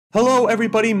Hello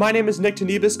everybody, my name is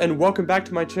Nectanebus and welcome back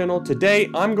to my channel. Today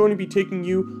I'm going to be taking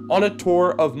you on a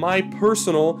tour of my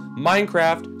personal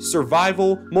Minecraft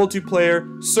survival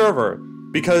multiplayer server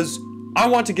because I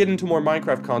want to get into more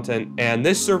Minecraft content, and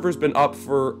this server's been up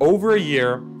for over a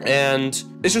year and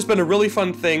it's just been a really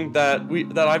fun thing that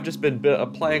I've just been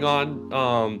playing on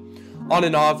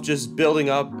and off, just building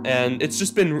up, and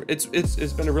it's been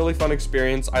a really fun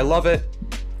experience. I love it.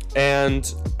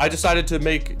 And I decided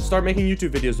to start making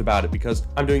YouTube videos about it because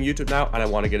I'm doing YouTube now and I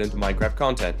want to get into Minecraft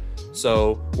content.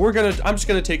 So I'm just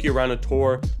gonna take you around a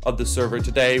tour of the server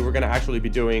today. We're gonna actually be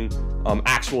doing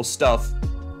actual stuff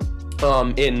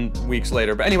in weeks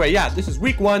later. But anyway, yeah, this is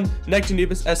week 1,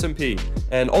 Nectanebus SMP.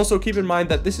 And also keep in mind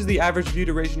that this is the average view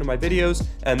duration of my videos,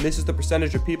 and this is the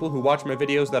percentage of people who watch my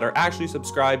videos that are actually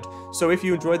subscribed. So if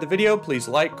you enjoyed the video, please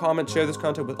like, comment, share this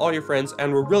content with all your friends,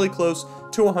 and we're really close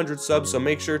to 100 subs, so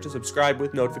make sure to subscribe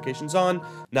with notifications on.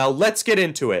 Now let's get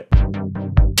into it.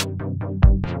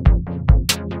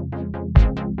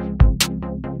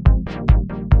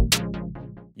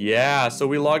 Yeah, so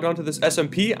we logged onto this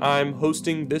SMP. I'm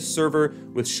hosting this server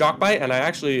with Shockbyte, and I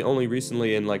actually only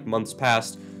recently, in like months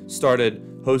past, started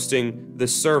hosting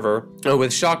this server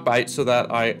with Shockbyte so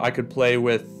that I could play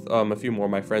with a few more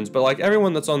of my friends. But like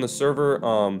everyone that's on the server,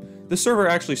 this server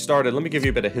actually started, let me give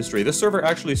you a bit of history. This server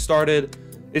actually started,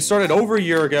 it started over a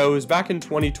year ago. It was back in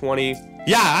 2020.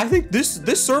 Yeah, I think this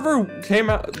server came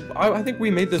out, I think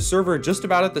we made this server just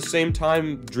about at the same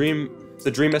time the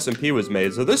Dream SMP was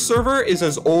made. So this server is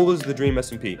as old as the Dream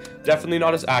SMP. Definitely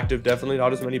not as active, definitely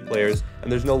not as many players,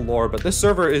 and there's no lore, but this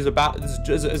server is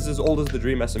as old as the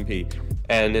Dream SMP.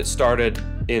 And it started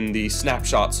in the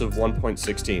snapshots of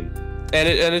 1.16. And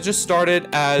it just started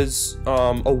as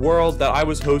a world that I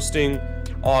was hosting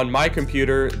on my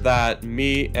computer that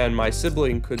me and my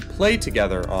sibling could play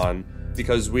together on,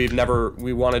 because we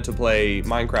wanted to play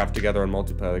Minecraft together on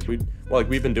multiplayer.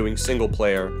 We've been doing single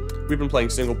player. We've been playing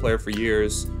single player for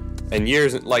years and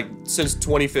years, like since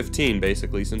 2015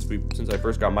 basically, since I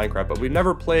first got Minecraft, but we've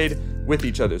never played with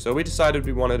each other. So we decided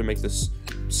we wanted to make this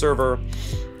server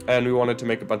and we wanted to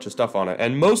make a bunch of stuff on it.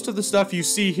 And most of the stuff you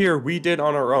see here we did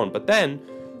on our own, but then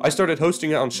I started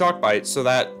hosting it on Shockbyte so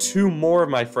that 2 more of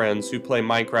my friends who play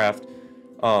Minecraft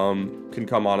can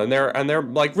come on, and they're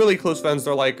like really close friends.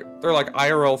 They're like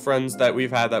IRL friends that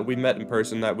we've met in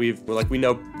person, that we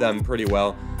know them pretty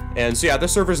well. And so yeah,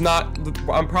 this server's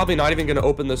I'm probably not even going to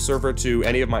open this server to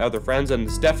any of my other friends, and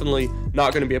it's definitely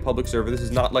not going to be a public server. This is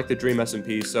not like the Dream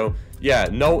SMP. So yeah,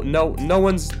 no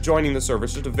one's joining the server.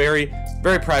 It's just a very,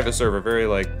 very private server. Very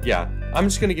like, yeah, I'm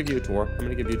just going to give you a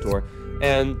tour.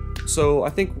 And so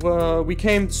I think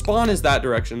spawn is that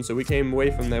direction, so we came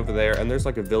away from over there, and there's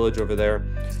like a village over there.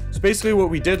 So basically what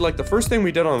we did, like the first thing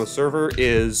we did on the server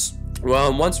is,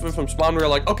 well, once from spawn we were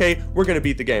like, okay, we're gonna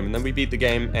beat the game. And then we beat the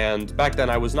game, and back then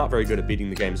I was not very good at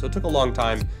beating the game, so it took a long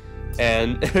time,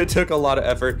 and it took a lot of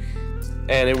effort,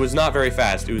 and it was not very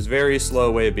fast. It was a very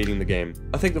slow way of beating the game.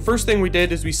 I think the first thing we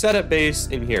did is we set up base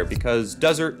in here because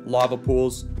desert, lava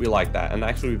pools, we like that. And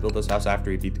actually we built this house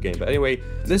after we beat the game. But anyway,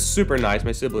 this is super nice.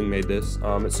 My sibling made this.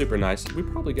 It's super nice. We're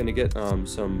probably gonna get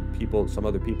some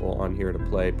other people on here to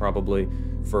play, probably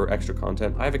for extra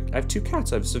content. I have 2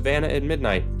 cats. I have Savannah and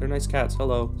Midnight. They're nice cats.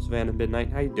 Hello, Savannah and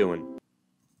Midnight. How you doing?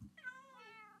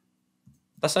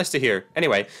 That's nice to hear.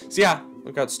 Anyway, so yeah,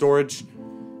 we've got storage.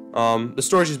 The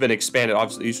storage has been expanded.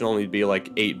 Obviously, it used to only be like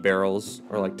 8 barrels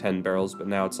or like 10 barrels, but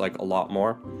now it's like a lot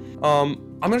more.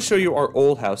 I'm gonna show you our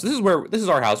old house. This is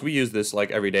our house. We use this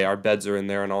like every day. Our beds are in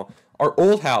there and all. Our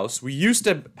old house, we used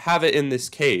to have it in this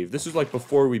cave. This was like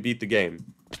before we beat the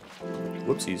game.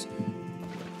 Whoopsies.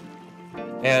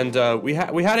 And we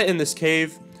had it in this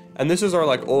cave, and this is our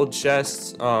like old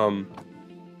chests.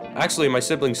 Actually, my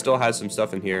sibling still has some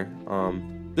stuff in here.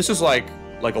 This is like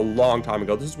a long time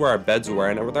ago. This is where our beds were,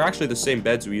 and they're actually the same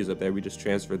beds we use up there. We just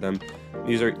transferred them.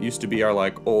 These used to be our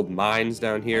like old mines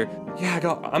down here.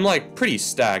 Yeah, I'm like pretty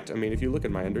stacked. I mean, if you look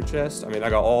at my ender chest, I mean, I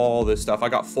got all this stuff. I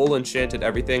got full enchanted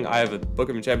everything. I have a book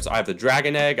of enchantments. I have the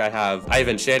dragon egg. I have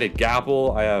enchanted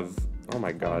gapple. I have, oh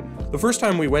my god. The first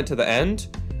time we went to the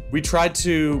end, we tried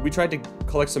to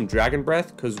collect some dragon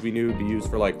breath because we knew it would be used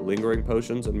for like lingering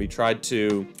potions, and we tried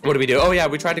to, what did we do? Oh yeah,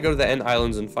 we tried to go to the end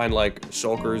islands and find like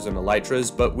shulkers and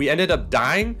elytras, but we ended up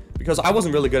dying because I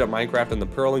wasn't really good at Minecraft and the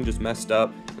pearling just messed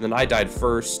up, and then I died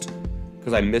first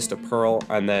because I missed a pearl,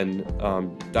 and then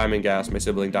Diamond Gas, my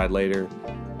sibling, died later.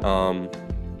 So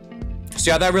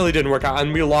yeah, that really didn't work out,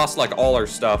 and we lost like all our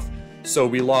stuff. So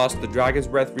we lost the dragon's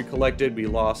breath we collected, we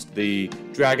lost the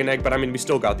dragon egg, but I mean, we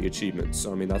still got the achievements,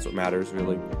 so I mean, that's what matters,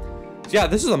 really. So yeah,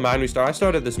 this is a mine we started. I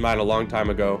started this mine a long time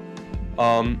ago.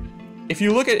 if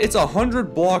you look at it's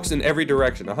 100 blocks in every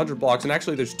direction, 100 blocks, and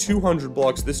actually there's 200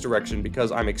 blocks this direction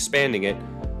because I'm expanding it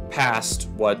past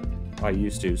what I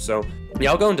used to. So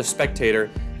yeah, I'll go into spectator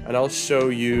and I'll show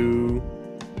you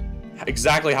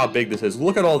exactly how big this is.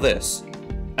 Look at all this.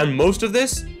 And most of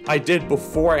this I did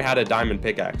before I had a diamond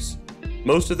pickaxe.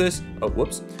 Most of this, oh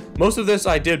whoops. Most of this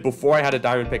I did before I had a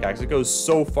diamond pickaxe. It goes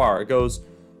so far. It goes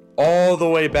all the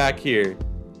way back here.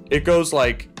 It goes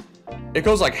like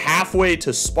halfway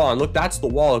to spawn. Look, that's the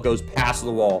wall. It goes past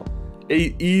the wall.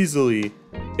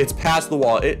 It's past the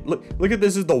wall. Look at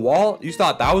this is the wall. You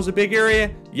thought that was a big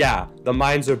area? Yeah, the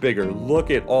mines are bigger. Look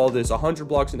at all this. 100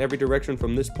 blocks in every direction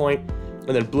from this point,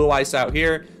 and then blue ice out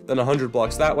here, then 100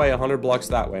 blocks that way, 100 blocks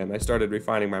that way. And I started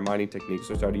refining my mining techniques.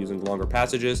 So I started using longer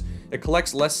passages. It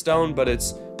collects less stone, but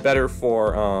it's better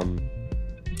for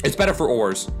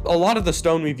ores. A lot of the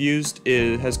stone we've used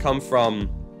has come from,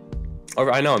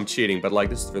 I know I'm cheating, but like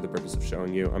this is for the purpose of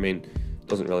showing you. I mean, it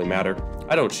doesn't really matter.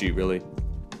 I don't cheat really.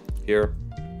 Here,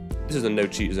 this is a no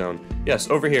cheat zone. Yes,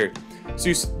 over here.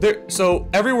 So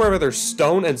everywhere where there's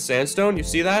stone and sandstone, you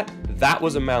see that? That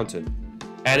was a mountain.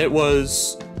 And it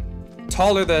was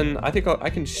taller than, I think I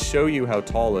can show you how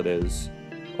tall it is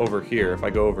over here. If I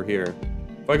go over here.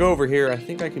 If I go over here, I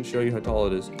think I can show you how tall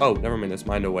it is. Oh, never mind, it's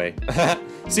mined away.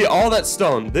 See, all that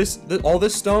stone, all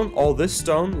this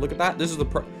stone, look at that. This is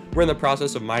we're in the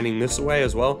process of mining this away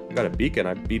as well. We got a beacon,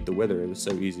 I beat the wither, it was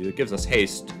so easy. It gives us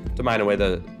haste to mine away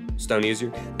the stone easier.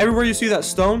 Everywhere you see that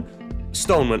stone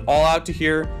went all out to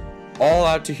here, all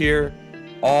out to here,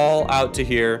 all out to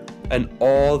here, and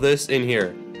all this in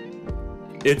here.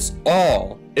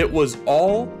 It was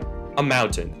all a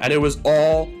mountain, and it was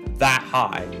all that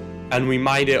high, and we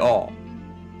mined it all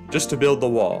just to build the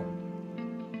wall.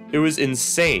 It was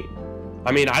insane.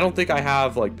 I mean, I don't think I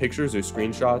have like pictures or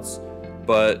screenshots,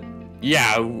 but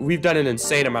yeah, we've done an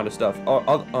insane amount of stuff.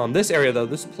 On this area though,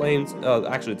 this plains,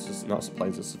 actually it's just not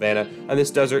plains, it's savanna, and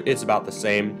this desert, it's about the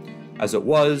same as it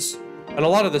was. And a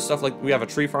lot of this stuff, like we have a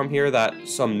tree farm here that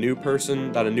a new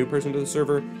person to the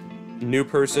server,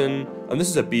 and this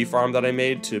is a bee farm that I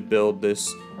made to build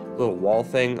this little wall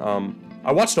thing.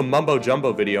 I watched a mumbo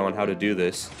jumbo video on how to do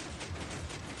this.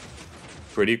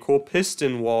 Pretty cool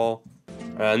piston wall.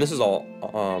 And this is all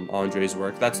Andre's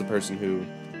work. That's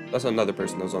another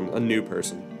person that was on, a new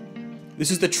person. This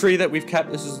is the tree that we've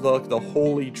kept. This is the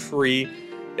holy tree.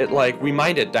 We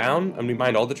mined it down, and we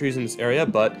mined all the trees in this area,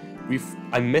 but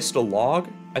I missed a log.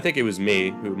 I think it was me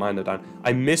who mined it down.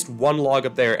 I missed one log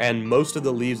up there, and most of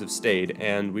the leaves have stayed,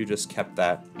 and we just kept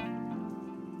that.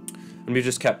 And we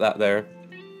just kept that there.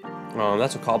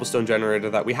 That's a cobblestone generator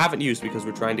that we haven't used because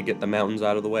we're trying to get the mountains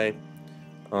out of the way.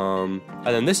 And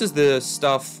then this is the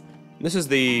stuff. This is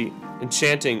the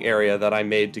enchanting area that I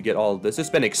made to get all of this. It's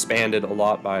been expanded a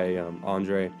lot by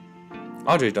Andre.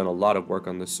 Andre's done a lot of work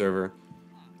on this server.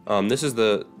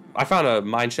 I found a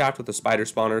mine shaft with a spider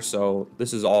spawner, so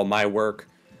this is all my work.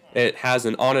 It has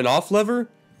an on and off lever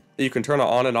that you can turn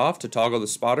on and off to toggle the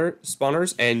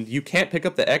spawners, and you can't pick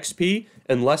up the XP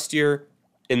unless you're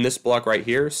in this block right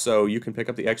here, so you can pick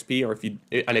up the XP, or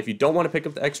if you don't want to pick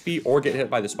up the XP or get hit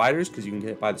by the spiders, because you can get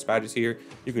hit by the spiders here,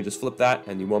 you can just flip that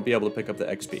and you won't be able to pick up the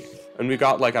XP. And we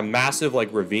got like a massive like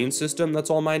ravine system that's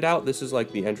all mined out. This is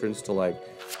like the entrance to like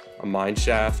a mine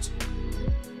shaft.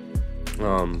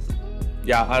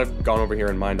 Yeah, I've gone over here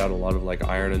and mined out a lot of like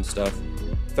iron and stuff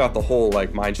throughout the whole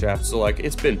like mine shaft, so like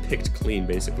it's been picked clean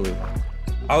basically.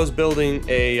 I was building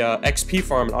a XP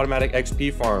farm, an automatic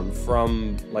XP farm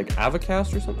from like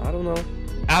Avacast or something, I don't know.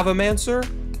 Avamancer?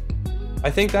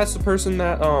 I think that's the person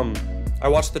that I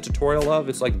watched the tutorial of.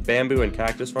 It's like bamboo and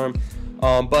cactus farm.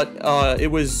 But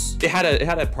it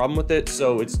had a problem with it,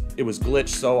 so it was glitched,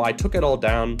 so I took it all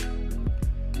down.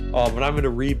 But I'm gonna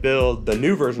rebuild the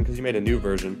new version because you made a new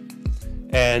version.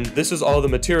 And this is all the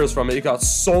materials from it. You got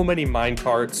so many mine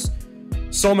carts,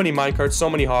 so many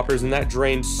hoppers, and that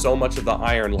drained so much of the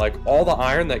iron. Like all the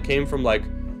iron that came from like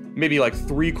maybe like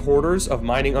 3/4 of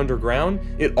mining underground,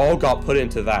 it all got put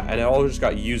into that, and it all just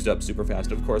got used up super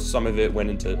fast. Of course, some of it went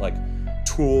into like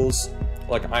tools,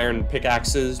 like iron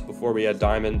pickaxes before we had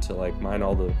diamond to like mine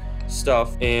all the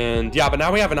stuff. And yeah, but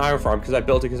now we have an iron farm because I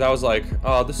built it because I was like,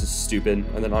 oh, this is stupid.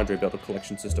 And then Andre built a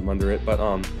collection system under it. But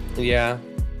yeah.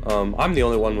 I'm the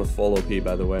only one with full OP,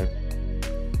 by the way.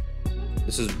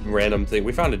 This is a random thing.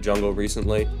 We found a jungle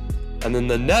recently. And then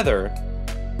the nether,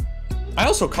 I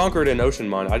also conquered an ocean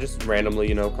monument. I just randomly,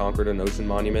 you know, conquered an ocean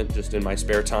monument just in my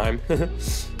spare time.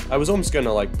 I was almost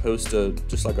gonna like post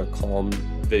just like a calm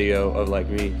video of like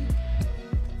me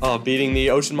beating the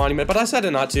ocean monument, but I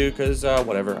decided not to because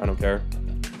whatever, I don't care.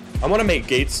 I want to make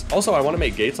gates. Also, I want to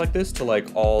make gates like this to like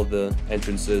all the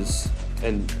entrances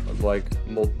and like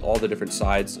all the different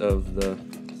sides of the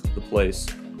place.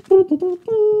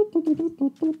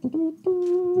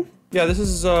 Yeah, this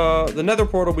is the nether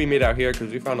portal we made out here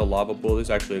because we found a lava pool. There's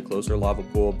actually a closer lava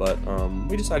pool, but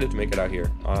we decided to make it out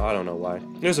here. I don't know why.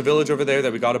 There's a village over there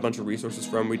that we got a bunch of resources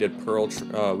from. We did pearl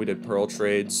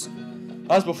trades.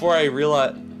 That was before I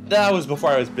realized. That was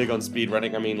before I was big on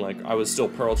speedrunning. I mean, like, I was still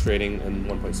pearl trading in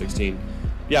 1.16.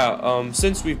 Yeah,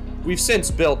 since we've since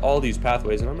built all these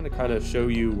pathways, and I'm gonna kind of show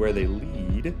you where they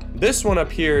lead. This one up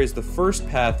here is the first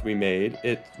path we made.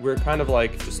 We're kind of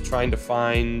like just trying to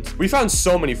find. We found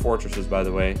so many fortresses, by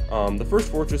the way. The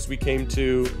first fortress we came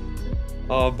to.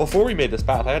 Before we made this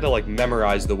path, I had to like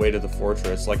memorize the way to the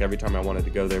fortress like every time I wanted to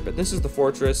go there. But this is the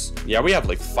fortress. Yeah, we have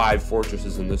like 5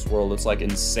 fortresses in this world. It's like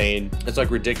insane. It's like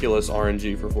ridiculous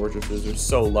RNG for fortresses. We're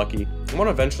so lucky. I want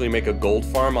to eventually make a gold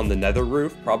farm on the nether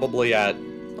roof, probably at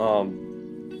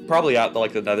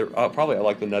like the nether, probably at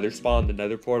like the nether spawn, the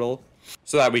nether portal,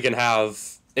 so that we can have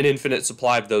an infinite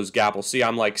supply of those gapples. See,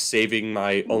 I'm like saving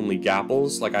my only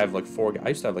gapples. Like I have like 4. I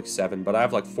used to have like 7, but I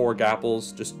have like 4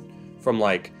 gapples just from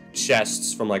like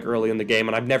chests from like early in the game,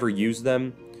 and I've never used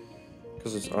them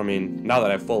because I mean, now that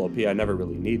I have full OP, I never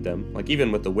really need them. Like even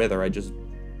with the wither, I don't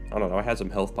know, I had some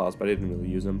health pots, but I didn't really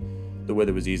use them. The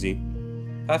wither was easy.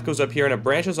 Path goes up here and it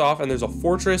branches off, and there's a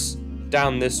fortress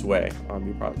down this way.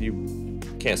 You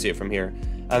can't see it from here.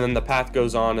 And then the path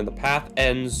goes on, and the path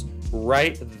ends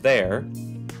right there.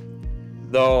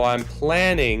 Though I'm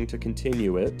planning to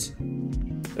continue it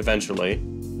eventually,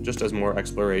 just as more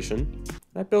exploration.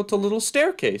 I built a little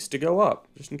staircase to go up,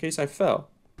 just in case I fell.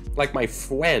 Like my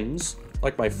friends,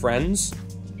 like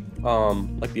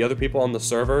the other people on the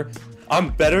server.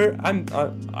 I'm better. I'm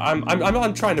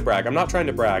not trying to brag. I'm not trying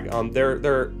to brag.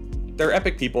 They're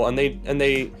epic people, and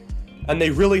they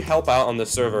really help out on the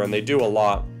server, and they do a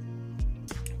lot.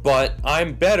 But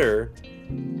I'm better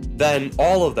than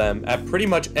all of them at pretty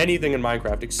much anything in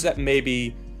Minecraft, except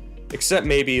maybe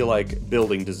like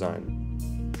building design.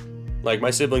 Like,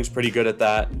 my sibling's pretty good at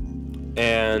that,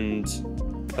 and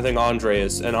I think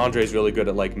Andre's really good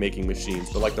at, like, making machines,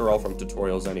 but, like, they're all from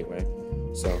tutorials anyway,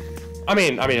 so, I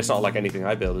mean, it's not like anything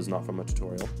I build is not from a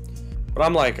tutorial, but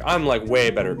I'm like way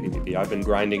better at PvP. I've been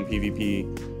grinding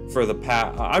PvP for the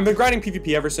past, I've been grinding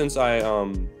PvP ever since I,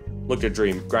 looked at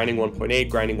Dream, grinding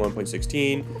 1.8, grinding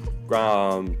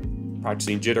 1.16,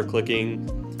 practicing jitter clicking.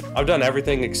 I've done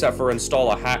everything except for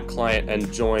install a hack client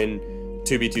and join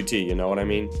 2b2t, you know what I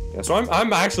mean? Yeah, so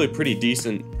I'm actually pretty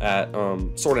decent at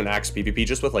sword and axe PvP,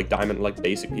 just with like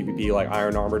basic PvP, like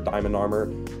iron armor, diamond armor,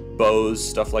 bows,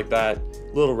 stuff like that.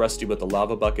 A little rusty with the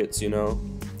lava buckets, you know.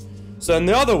 So in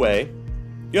the other way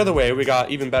we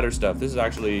got even better stuff. This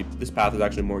path is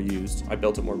actually more used. I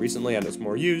built it more recently, and it's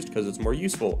more used because it's more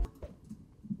useful.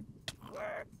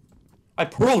 I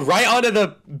pearled right onto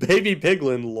the baby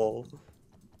piglin, lol.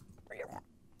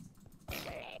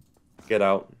 Get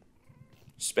out.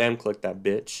 Spam click that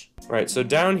bitch. Alright, so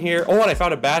down here. Oh, and I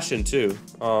found a bastion too.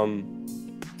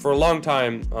 For a long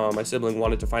time, my sibling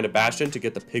wanted to find a bastion to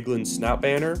get the piglin snout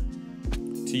banner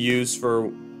to use for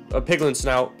a piglin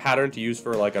snout pattern to use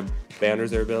for like a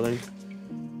banners they were building.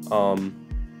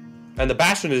 And the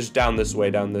bastion is down this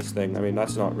way, down this thing. I mean,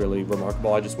 that's not really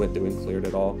remarkable. I just went through and cleared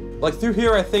it all. Like through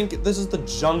here, I think this is the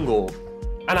jungle.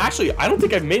 And actually, I don't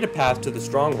think I've made a path to the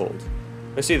stronghold.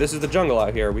 Let's see, this is the jungle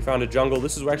out here. We found a jungle.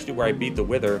 This is actually where I beat the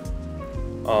wither.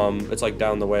 It's like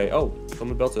down the way. Oh,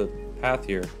 someone built a path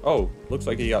here. Oh, looks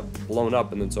like he got blown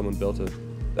up and then someone built it.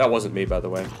 That wasn't me, by the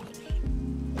way.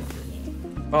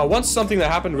 Once something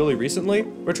that happened really recently,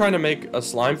 we're trying to make a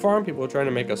slime farm. People are trying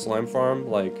to make a slime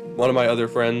farm. Like, one of my other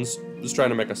friends was trying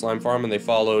to make a slime farm and they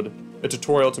followed a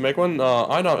tutorial to make one.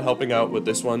 I'm not helping out with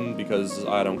this one because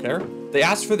I don't care. They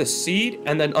asked for the seed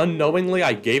and then unknowingly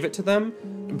I gave it to them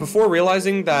before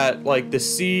realizing that, like, the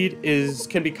seed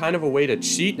can be kind of a way to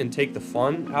cheat and take the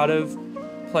fun out of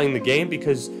playing the game,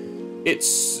 because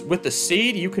it's with the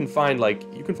seed you can find like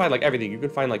everything. You can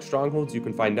find like strongholds, you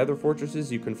can find nether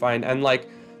fortresses, you can find, and like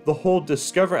the whole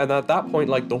discover, and at that point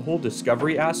like the whole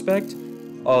discovery aspect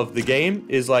of the game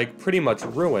is like pretty much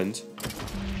ruined.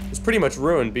 It's pretty much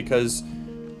ruined because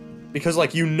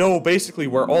like, you know, basically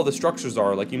where all the structures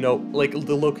are, like, you know, like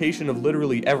the location of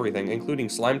literally everything, including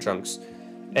slime chunks.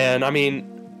 And I mean,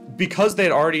 because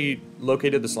they'd already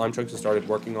located the slime chunks and started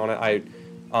working on it,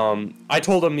 I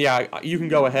told them, yeah, you can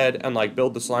go ahead and like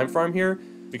build the slime farm here,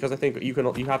 because I think you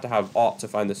have to have AWP to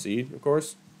find the seed, of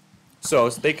course. So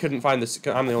they couldn't find this.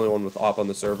 I'm the only one with AWP on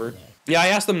the server. Yeah, I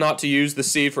asked them not to use the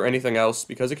seed for anything else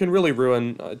because it can really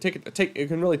ruin, it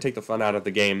can really take the fun out of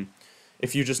the game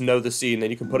if you just know the seed and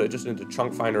then you can put it just into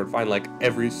chunk finder and find like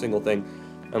every single thing.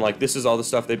 And like this is all the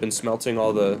stuff they've been smelting.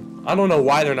 All the I don't know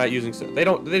why they're not using. They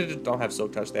just don't have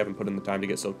silk touch. They haven't put in the time to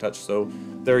get silk touch, so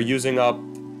they're using up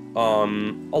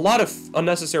a lot of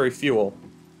unnecessary fuel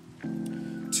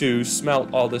to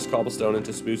smelt all this cobblestone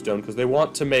into smooth stone because they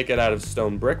want to make it out of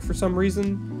stone brick for some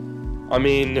reason. I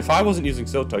mean, if I wasn't using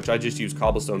silk touch, I'd just use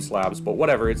cobblestone slabs, but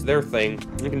whatever, it's their thing.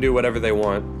 They can do whatever they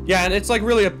want. Yeah, and it's like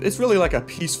it's really like a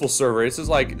peaceful server. It's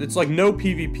like no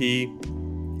PvP.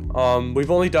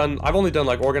 I've only done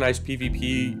like organized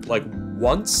PvP like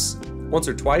once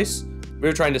or twice. We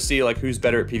were trying to see like who's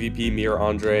better at PvP, me or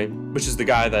Andre, which is the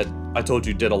guy that I told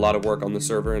you did a lot of work on the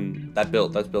server and that's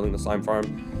building the slime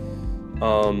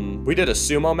farm. We did a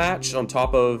sumo match on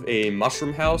top of a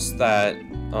mushroom house that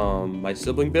my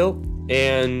sibling built,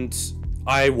 and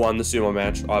I won the sumo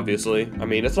match, obviously. I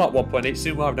mean, it's not 1.8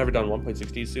 sumo, I've never done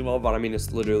 1.16 sumo, but I mean,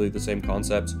 it's literally the same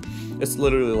concept. It's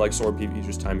literally like sword PvP,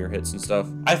 just time your hits and stuff.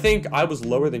 I think I was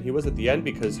lower than he was at the end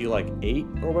because he like 8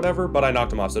 or whatever, but I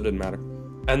knocked him off, so it didn't matter.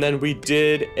 And then we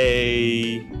did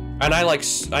I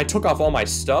took off all my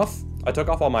stuff. I took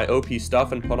off all my OP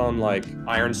stuff and put on like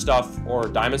iron stuff or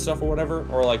diamond stuff or whatever,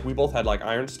 or like we both had like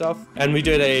iron stuff. And we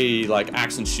did a like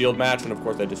axe and shield match, and of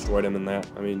course I destroyed him in that.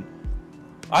 I mean,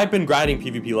 I've been grinding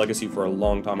PvP Legacy for a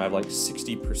long time. I have like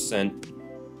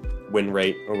 60% win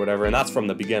rate or whatever, and that's from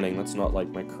the beginning. That's not like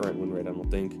my current win rate, I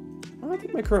don't think. I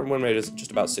think my current win rate is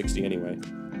just about 60 anyway.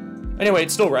 Anyway,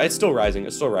 it's still rising.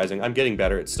 It's still rising. I'm getting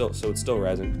better. It's still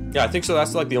rising. Yeah, I think so.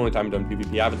 That's like the only time I've done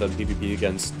PvP. I haven't done PvP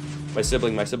against my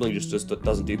sibling. My sibling just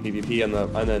doesn't do PvP, and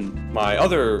then my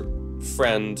other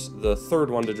friend, the third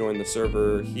one to join the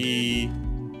server, he's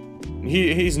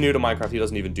new to Minecraft. He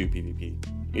doesn't even do PvP.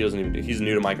 He's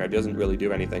new to Minecraft. He doesn't really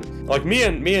do anything. Like me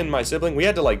and my sibling, we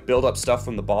had to like build up stuff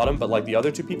from the bottom, but like the other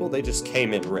two people, they just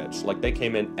came in rich. Like they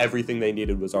came in, everything they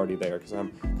needed was already there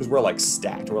because we're like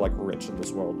stacked. We're like rich in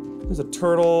this world. There's a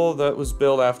turtle that was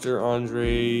built after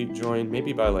Andre joined,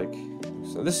 maybe by like,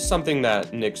 so this is something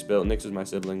that Nick's built. Nick's is my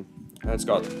sibling. It's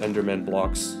got Enderman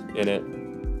blocks in it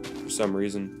for some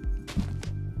reason.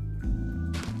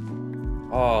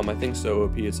 Oh, my thing's so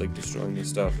OP, it's like destroying this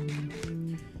stuff.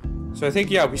 So I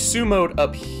think, yeah, we sumoed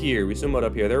up here.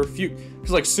 There were a few, because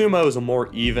like sumo is a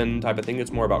more even type of thing.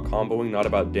 It's more about comboing, not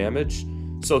about damage.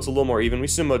 So it's a little more even. We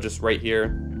sumo just right here.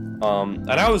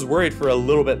 And I was worried for a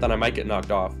little bit that I might get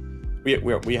knocked off.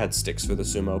 We had sticks for the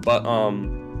sumo, but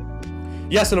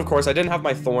yes, and of course I didn't have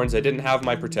my thorns. I didn't have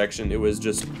my protection. It was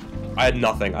just, I had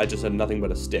nothing. I just had nothing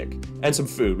but a stick and some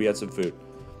food. We had some food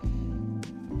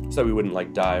so we wouldn't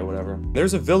like die or whatever.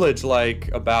 There's a village like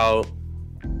a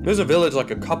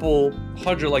couple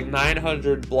hundred, like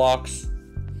 900 blocks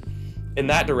in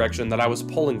that direction that I was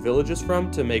pulling villages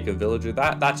from to make a villager.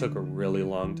 That took a really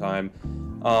long time.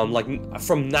 Like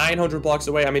from 900 blocks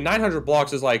away. I mean, 900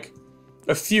 blocks is like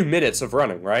a few minutes of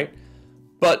running, right?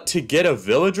 But to get a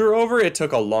villager over, it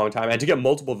took a long time. And to get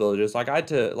multiple villages, like I had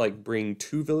to like bring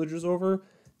 2 villagers over,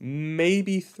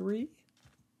 maybe 3.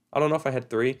 I don't know if I had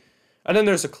 3. And then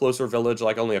there's a closer village,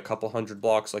 like only a couple hundred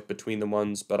blocks, like between the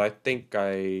ones. But I think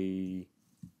I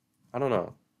don't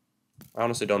know. I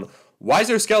honestly don't know. Why is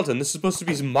there a skeleton? This is supposed to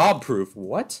be mob-proof.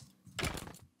 What?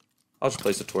 I'll just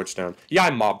place a torch down. Yeah, I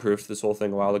mob-proofed this whole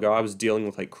thing a while ago. I was dealing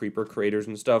with like creeper craters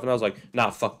and stuff, and I was like, nah,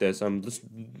 fuck this. I'm just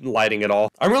lighting it all.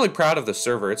 I'm really proud of the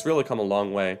server. It's really come a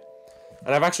long way.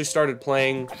 And I've actually started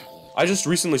playing. I just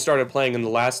recently started playing in the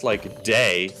last like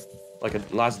day,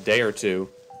 last day or two,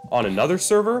 on another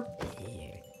server.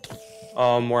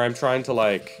 Where I'm trying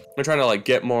to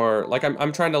get more, like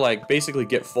I'm trying to like basically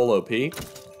get full OP.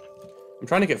 I'm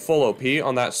trying to get full OP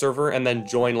on that server and then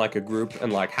join like a group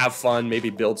and like have fun, maybe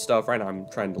build stuff. Right now I'm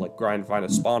trying to like grind, find a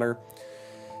spawner.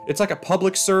 It's like a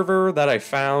public server that I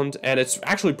found, and it's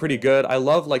actually pretty good. I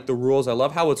love like the rules. I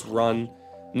love how it's run.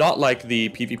 Not like the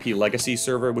PvP Legacy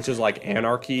server, which is like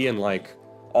anarchy and like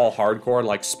all hardcore and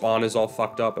like spawn is all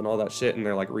fucked up and all that shit and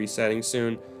they're like resetting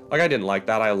soon. Like I didn't like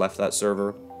that. I left that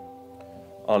server.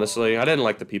 Honestly, I didn't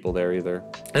like the people there either.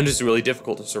 And it's really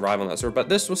difficult to survive on that server. But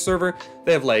this server,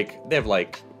 they have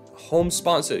like home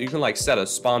spawns. So you can like set a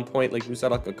spawn point, like you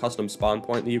set like a custom spawn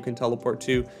point that you can teleport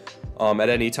to at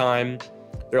any time.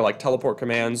 They're like teleport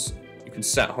commands. You can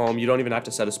set home. You don't even have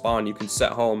to set a spawn. You can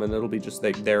set home and it'll be just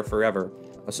like there forever.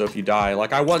 So if you die,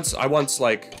 like I once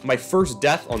like my first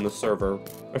death on the server,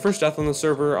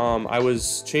 I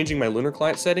was changing my lunar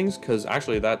client settings because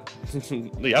actually that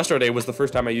yesterday was the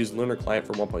first time I used lunar client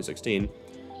for 1.16.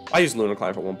 I use lunar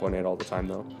client for 1.8 all the time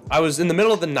though. I was in the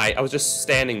middle of the night. I was just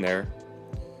standing there,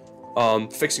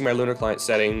 fixing my lunar client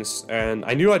settings, and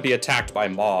I knew I'd be attacked by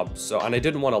mobs. And I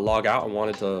didn't want to log out. I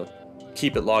wanted to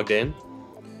keep it logged in.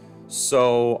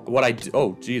 So what I did,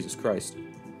 oh Jesus Christ.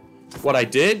 what I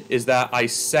did is that I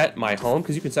set my home,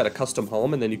 because you can set a custom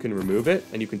home and then you can remove it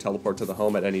and you can teleport to the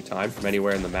home at any time from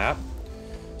anywhere in the map.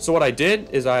 So what I did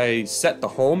is I set the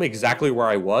home exactly where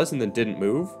I was and then didn't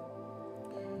move.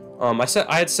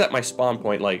 I had set my spawn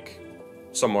point like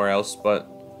somewhere else, but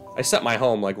I set my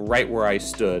home like right where I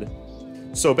stood.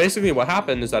 So basically what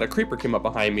happened is that a creeper came up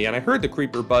behind me and I heard the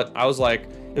creeper, but I was like,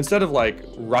 instead of like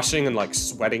rushing and like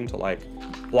sweating to like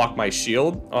block my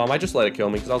shield, I just let it kill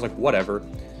me because I was like, whatever.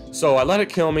 So I let it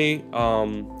kill me. I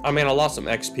mean, I lost some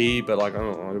XP, but like, I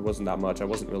don't know, it wasn't that much. I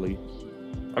wasn't really,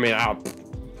 I mean,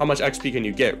 how much XP can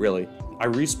you get, really? I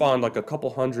respawned like a couple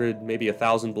hundred, maybe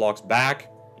 1,000 blocks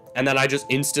back, and then I just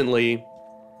instantly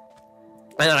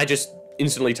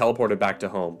teleported back to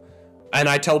home. And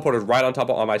I teleported right on top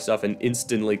of all my stuff and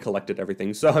instantly collected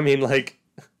everything. So, I mean, like,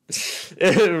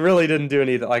 it really didn't do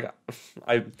anything. Like,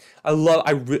 I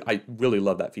really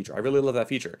love that feature. I really love that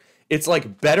feature. It's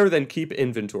like better than keep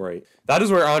inventory. That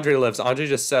is where Andre lives. Andre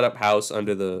just set up house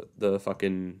under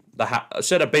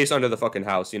set up base under the fucking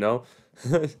house, you know?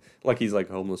 Like he's like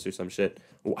homeless or some shit.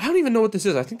 I don't even know what this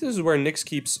is. I think this is where Nyx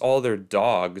keeps all their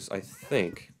dogs, I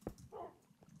think.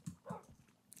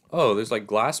 Oh, there's like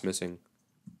glass missing.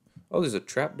 Oh, there's a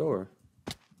trap door.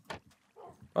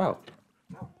 Wow.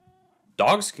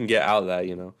 Dogs can get out of that,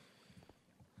 you know.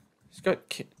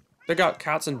 They got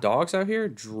cats and dogs out here.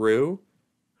 Drew,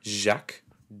 Jacques,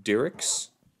 Dirix,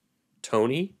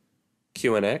 Tony,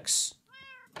 QNX.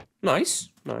 Nice,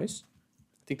 nice.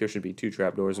 I think there should be 2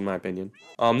 trapdoors in my opinion.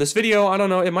 This video, I don't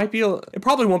know, it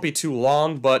probably won't be too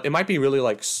long, but it might be really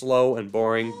like slow and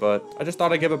boring, but I just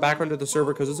thought I'd give a background to the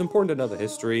server because it's important to know the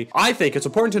history. I think it's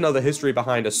important to know the history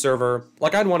behind a server.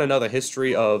 Like I'd want to know the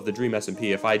history of the Dream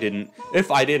SMP if I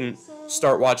didn't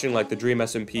start watching like the Dream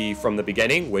SMP from the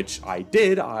beginning, which I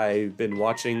did. I've been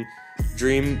watching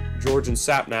Dream, George, and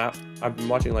Sapnap. I've been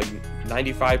watching like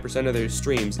 95% of their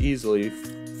streams easily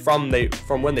from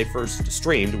when they first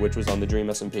streamed, which was on the Dream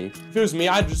SMP. If it was me,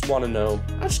 I'd just want to know.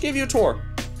 I just gave you a tour.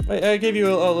 I gave you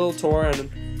a little tour and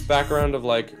background of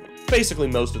like basically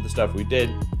most of the stuff we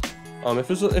did. If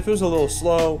it was a little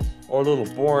slow or a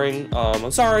little boring,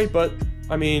 I'm sorry, but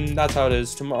I mean that's how it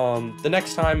is. The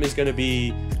next time is gonna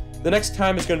be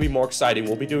more exciting.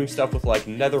 We'll be doing stuff with like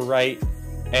netherite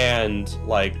and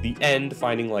like the end,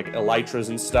 finding like elytras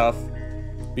and stuff,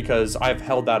 because I've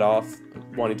held that off,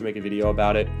 wanting to make a video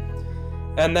about it.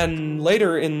 And then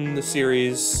later in the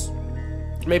series,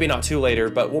 maybe not too later,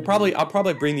 but I'll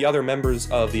probably bring the other members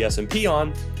of the SMP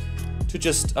on to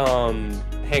just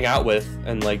hang out with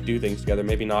and like do things together.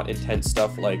 Maybe not intense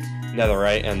stuff like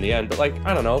netherite and the end, but like,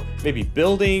 I don't know, maybe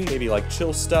building, maybe like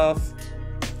chill stuff.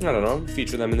 I don't know,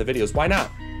 feature them in the videos. Why not?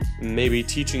 Maybe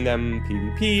teaching them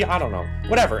PvP, I don't know.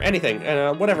 Whatever, anything,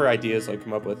 and whatever ideas I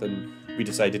come up with and we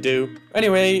decide to do.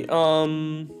 Anyway,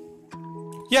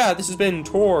 yeah, this has been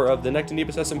tour of the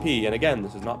Nectanebus SMP, and again,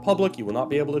 this is not public. You will not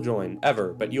be able to join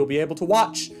ever, but you'll be able to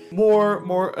watch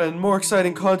more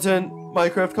exciting content.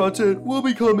 Minecraft content will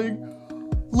be coming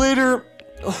later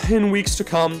in weeks to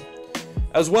come,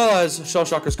 as well as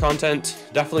Shellshockers content.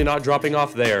 Definitely not dropping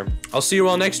off there. I'll see you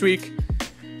all next week,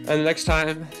 and the next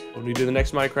time when we do the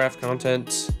next Minecraft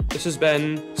content. This has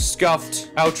been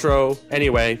Scuffed Outro.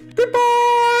 Anyway, goodbye.